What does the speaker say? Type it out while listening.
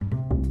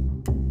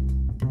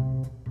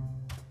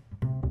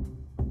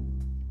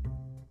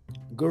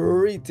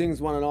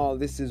Greetings, one and all.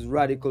 This is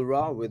Radical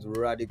Raw with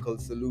Radical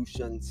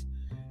Solutions,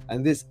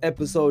 and this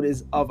episode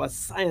is of a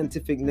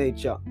scientific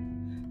nature.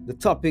 The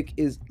topic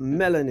is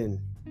melanin.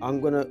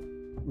 I'm gonna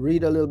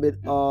read a little bit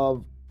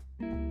from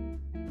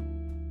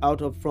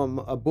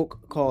a book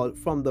called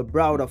From the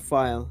Browder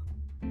File,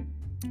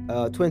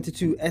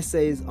 22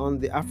 essays on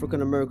the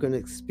African American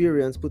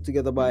experience put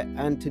together by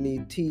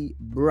Anthony T.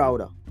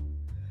 Browder.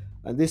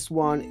 And this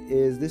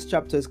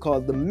chapter is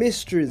called The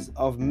Mysteries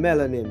of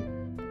Melanin.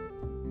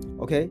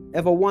 Okay,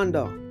 ever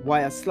wonder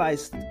why a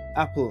sliced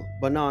apple,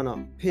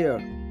 banana,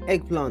 pear,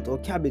 eggplant, or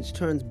cabbage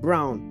turns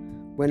brown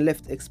when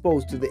left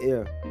exposed to the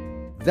air?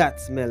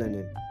 That's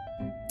melanin.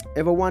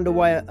 Ever wonder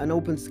why an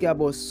open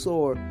scab or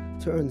sore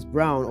turns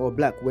brown or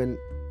black when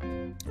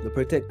the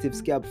protective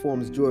scab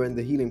forms during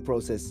the healing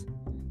process?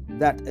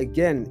 That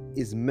again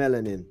is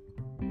melanin.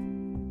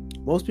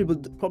 Most people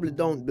probably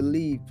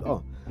believe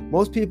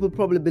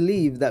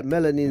that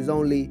melanin is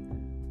only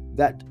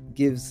that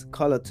gives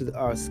color to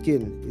our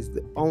skin,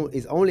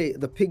 is only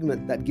the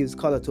pigment that gives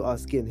color to our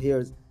skin,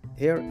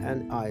 hair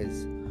and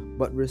eyes.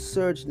 But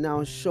research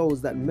now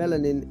shows that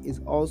melanin is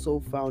also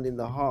found in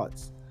the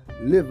hearts,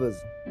 livers,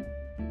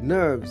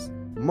 nerves,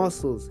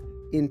 muscles,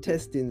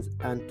 intestines,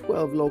 and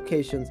 12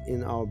 locations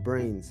in our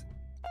brains.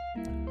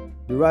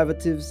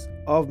 Derivatives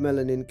of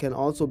melanin can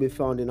also be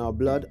found in our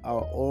blood,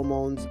 our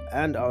hormones,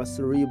 and our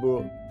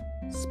cerebral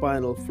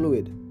spinal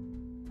fluid.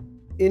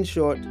 In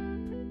short,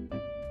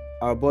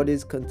 our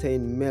bodies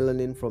contain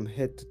melanin from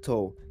head to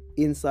toe,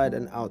 inside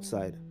and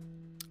outside.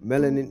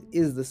 Melanin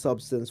is the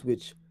substance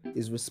which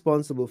is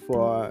responsible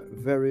for our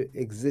very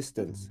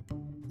existence.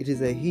 It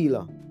is a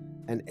healer,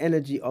 an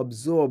energy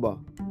absorber,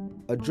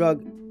 a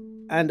drug,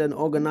 and an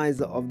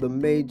organizer of the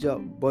major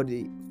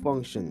body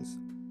functions.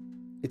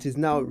 It is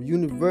now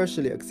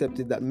universally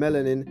accepted that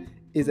melanin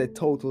is a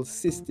total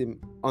system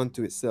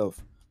unto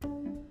itself.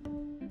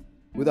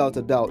 Without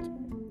a doubt,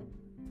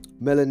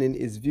 melanin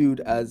is viewed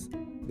as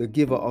the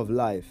giver of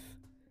life.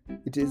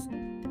 It is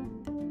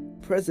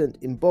present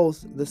in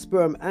both the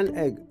sperm and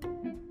egg,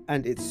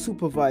 and it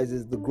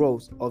supervises the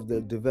growth of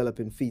the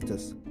developing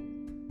fetus.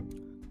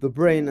 The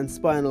brain and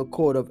spinal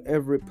cord of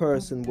every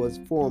person was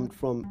formed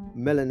from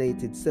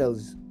melanated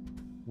cells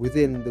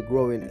within the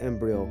growing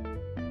embryo.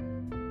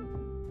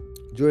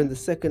 During the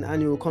second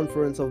annual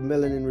conference of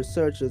melanin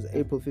researchers,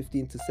 April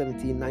 15 to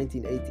 17,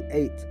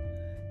 1988,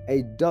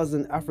 a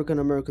dozen African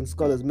American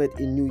scholars met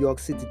in New York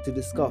City to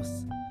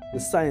discuss the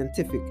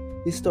scientific,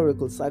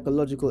 historical,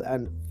 psychological,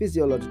 and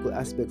physiological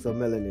aspects of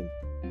melanin.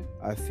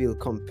 I feel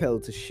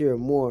compelled to share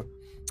more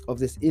of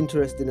this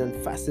interesting and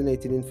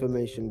fascinating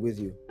information with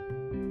you.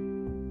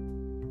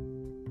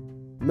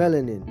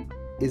 Melanin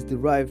is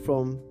derived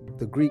from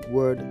the Greek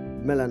word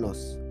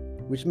melanos,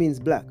 which means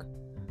black.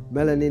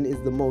 Melanin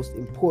is the most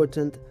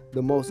important,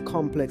 the most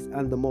complex,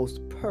 and the most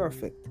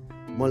perfect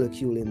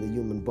molecule in the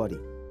human body.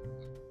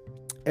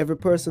 Every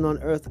person on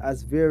earth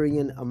has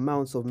varying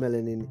amounts of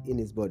melanin in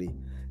his body.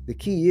 The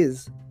key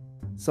is,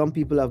 some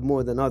people have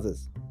more than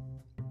others.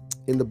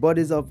 In the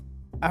bodies of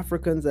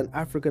Africans and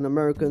African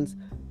Americans,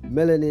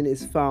 melanin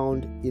is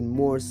found in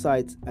more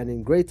sites and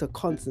in greater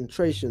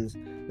concentrations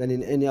than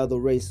in any other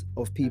race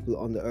of people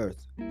on the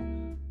earth.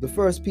 The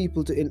first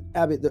people to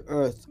inhabit the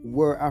earth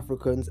were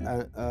Africans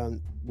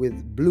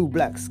with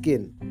blue-black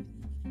skin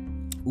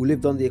who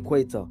lived on the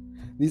equator.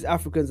 These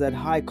Africans had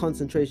high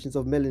concentrations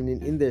of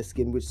melanin in their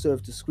skin, which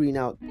served to screen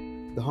out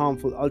the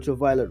harmful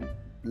ultraviolet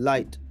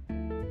light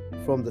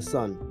from the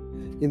sun.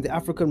 In the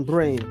African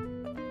brain,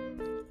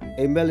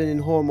 a melanin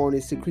hormone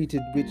is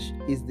secreted, which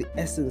is the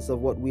essence of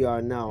what we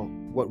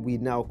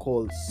now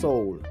call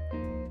soul.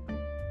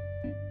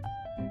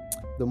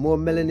 The more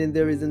melanin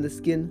there is in the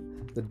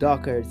skin, the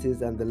darker it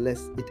is and the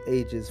less it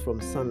ages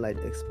from sunlight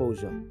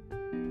exposure.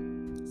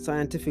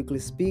 Scientifically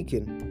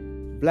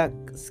speaking, black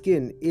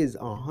skin is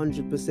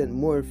 100%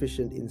 more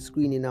efficient in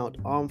screening out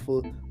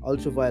harmful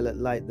ultraviolet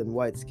light than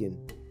white skin.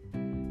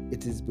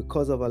 It is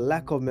because of a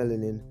lack of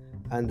melanin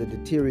and the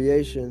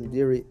deterioration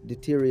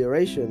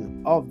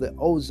of the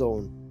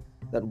ozone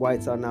that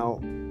whites are now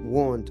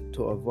warned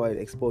to avoid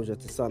exposure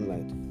to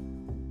sunlight.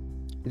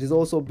 It is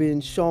also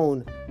being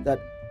shown that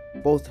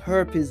both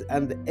herpes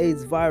and the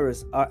AIDS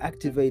virus are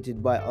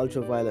activated by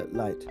ultraviolet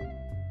light.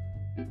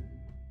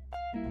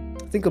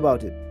 Think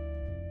about it.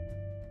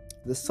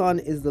 The sun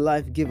is the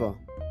life giver,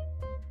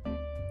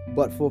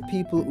 but for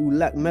people who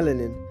lack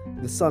melanin,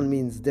 the sun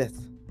means death.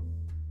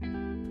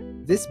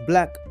 This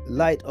black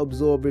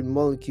light-absorbing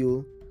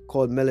molecule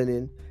called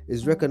melanin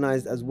is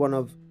recognized as one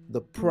of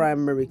the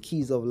primary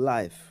keys of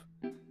life.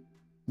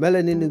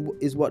 Melanin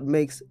is what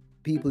makes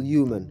people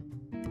human.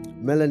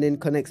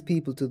 Melanin connects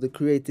people to the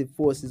creative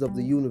forces of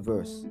the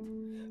universe.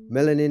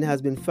 Melanin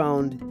has been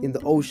found in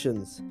the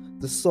oceans,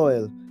 the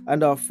soil,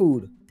 and our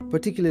food,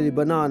 particularly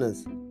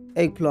bananas,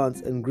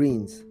 eggplants, and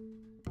greens.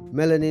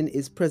 Melanin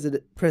is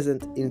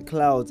present in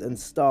clouds and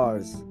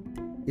stars.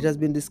 It has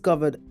been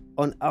discovered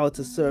on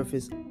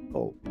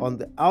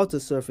the outer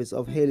surface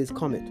of Halley's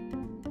Comet.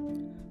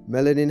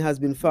 Melanin has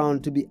been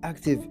found to be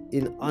active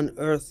in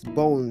unearthed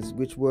bones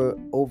which were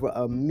over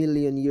 1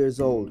 million years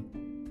old.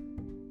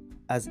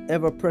 As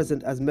ever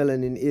present as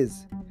melanin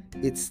is,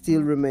 it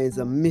still remains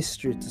a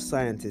mystery to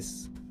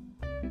scientists.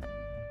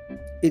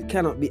 It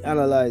cannot be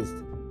analyzed,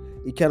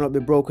 it cannot be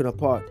broken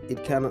apart,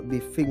 it cannot be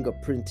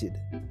fingerprinted.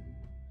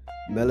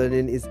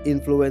 Melanin is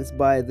influenced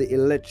by the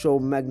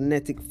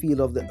electromagnetic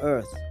field of the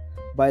earth,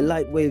 by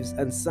light waves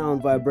and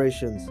sound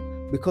vibrations.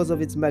 Because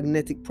of its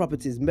magnetic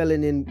properties, because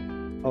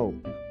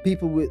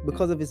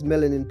of its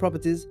melanin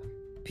properties,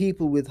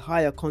 people with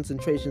higher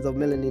concentrations of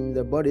melanin in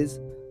their bodies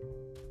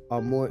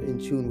are more in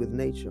tune with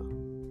nature.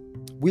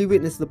 We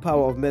witness the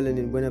power of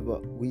melanin whenever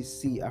we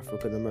see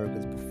African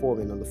Americans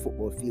performing on the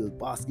football field,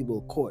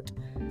 basketball court,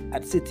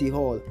 at City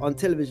Hall, on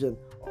television,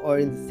 or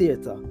in the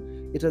theater.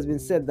 It has been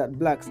said that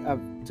blacks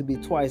have to be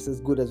twice as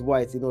good as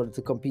whites in order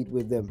to compete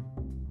with them.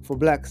 For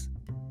blacks,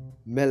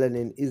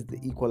 melanin is the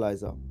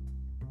equalizer.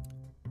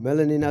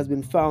 Melanin has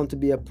been found to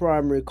be a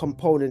primary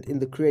component in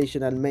the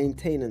creation and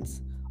maintenance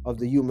of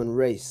the human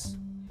race.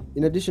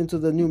 In addition to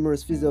the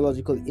numerous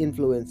physiological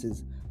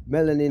influences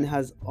melanin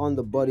has on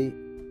the body,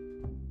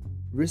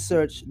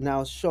 research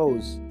now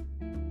shows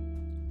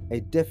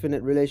a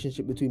definite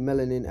relationship between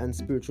melanin and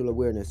spiritual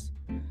awareness.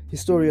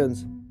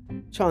 Historians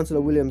Chancellor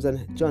Williams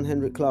and John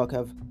Henrik Clarke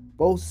have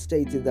both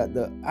stated that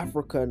the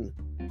African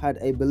had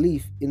a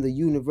belief in the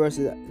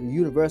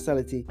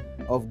universality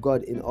of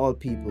God in all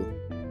people.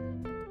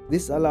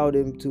 This allowed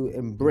him to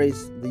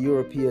embrace the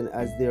European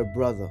as their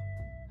brother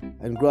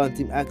and grant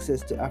him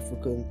access to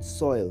African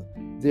soil,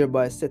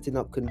 thereby setting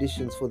up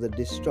conditions for the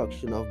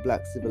destruction of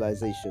black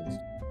civilizations.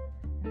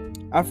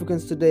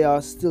 Africans today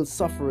are still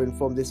suffering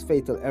from this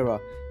fatal error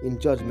in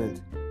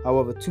judgment.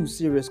 However, two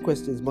serious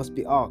questions must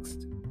be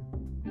asked.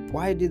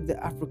 Why did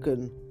the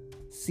African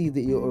see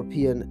the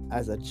European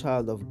as a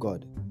child of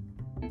God?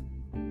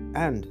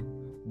 And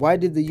why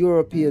did the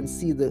European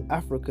see the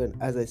African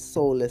as a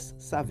soulless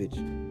savage?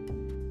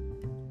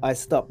 I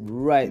stop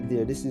right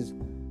there. This is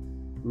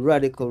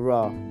Radical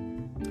Raw.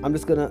 I'm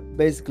just gonna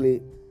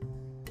basically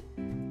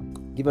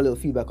give a little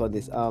feedback on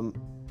this.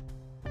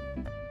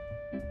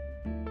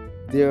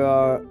 There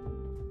are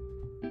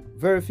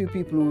very few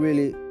people who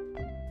really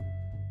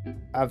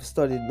have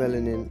studied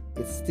melanin.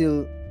 It's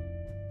still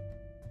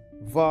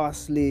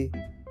vastly,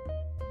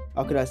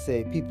 how could I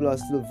say, people are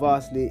still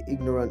vastly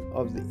ignorant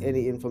of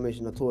any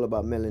information at all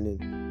about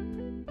melanin,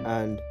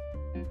 and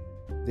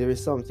there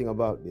is something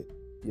about it,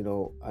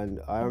 and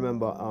I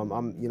remember I'm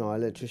an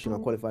electrician, a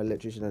qualified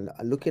electrician, and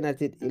looking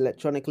at it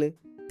electronically,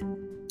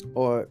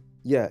 or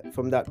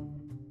from that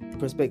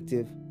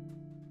perspective,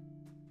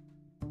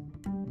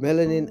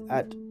 melanin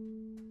at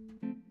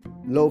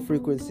low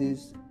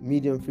frequencies,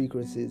 medium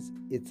frequencies,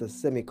 it's a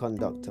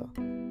semiconductor.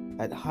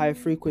 At high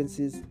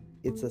frequencies,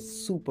 it's a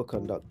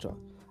superconductor.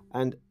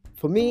 And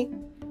for me,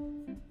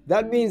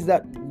 that means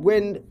that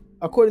when,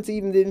 according to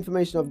even the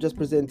information I've just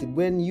presented,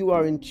 when you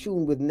are in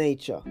tune with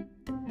nature,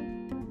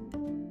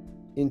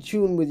 in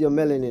tune with your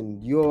melanin,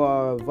 you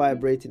are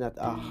vibrating at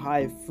a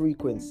high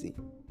frequency.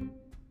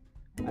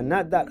 And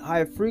at that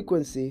high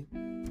frequency,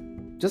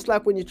 just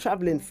like when you're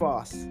traveling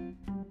fast,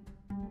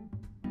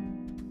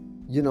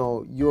 you've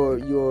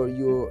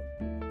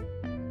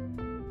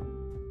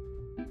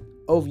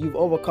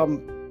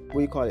overcome, what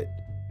do you call it,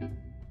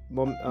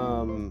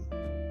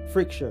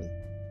 friction,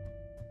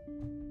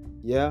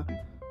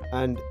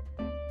 and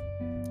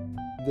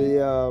the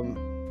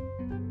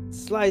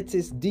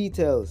slightest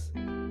details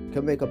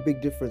can make a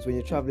big difference when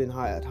you're traveling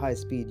at high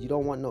speed. You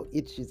don't want no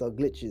itches or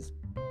glitches.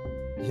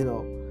 You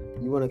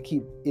want to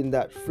keep in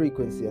that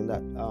frequency and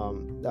that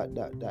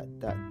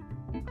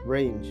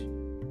range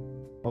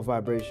of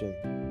vibration.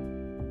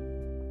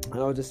 And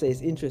I'll just say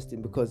it's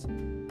interesting because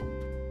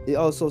it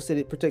also said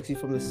it protects you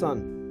from the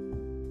sun.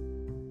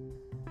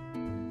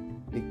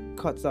 It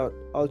cuts out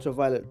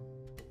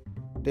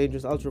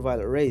dangerous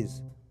ultraviolet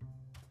rays.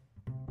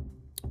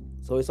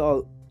 So it's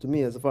all, to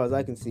me, as far as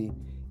I can see,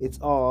 it's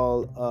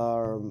all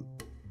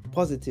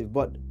positive.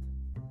 But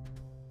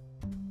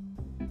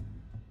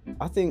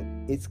I think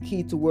it's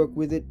key to work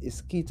with it.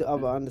 It's key to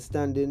have an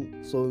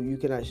understanding so you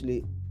can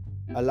actually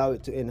allow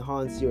it to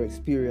enhance your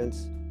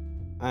experience.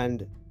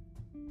 And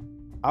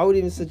I would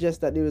even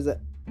suggest that there is a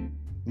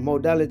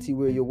modality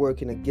where you're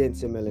working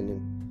against your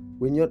melanin.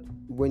 When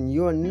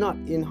you're not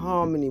in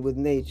harmony with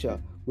nature,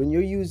 when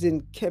you're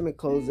using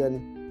chemicals and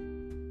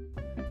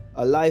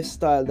a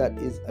lifestyle that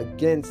is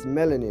against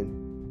melanin,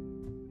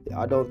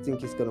 I don't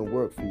think it's going to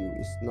work for you.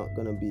 It's not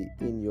going to be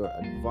in your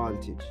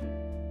advantage.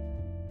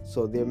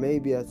 So there may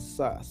be a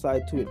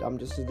side to it. I'm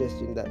just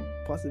suggesting that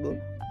possible.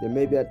 There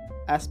may be an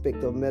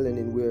aspect of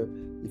melanin where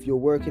if you're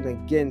working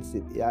against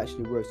it, it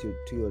actually works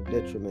to your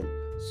detriment.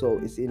 So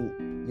it's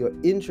in your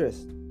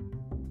interest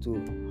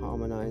to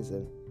harmonize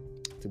and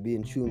to be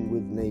in tune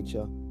with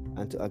nature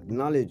and to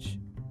acknowledge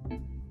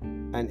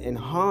and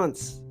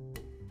enhance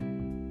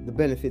the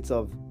benefits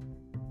of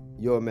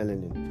your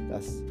melanin.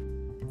 That's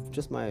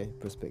just my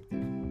perspective.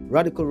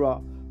 Radical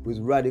Raw with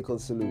radical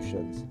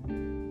solutions.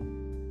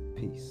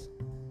 Peace.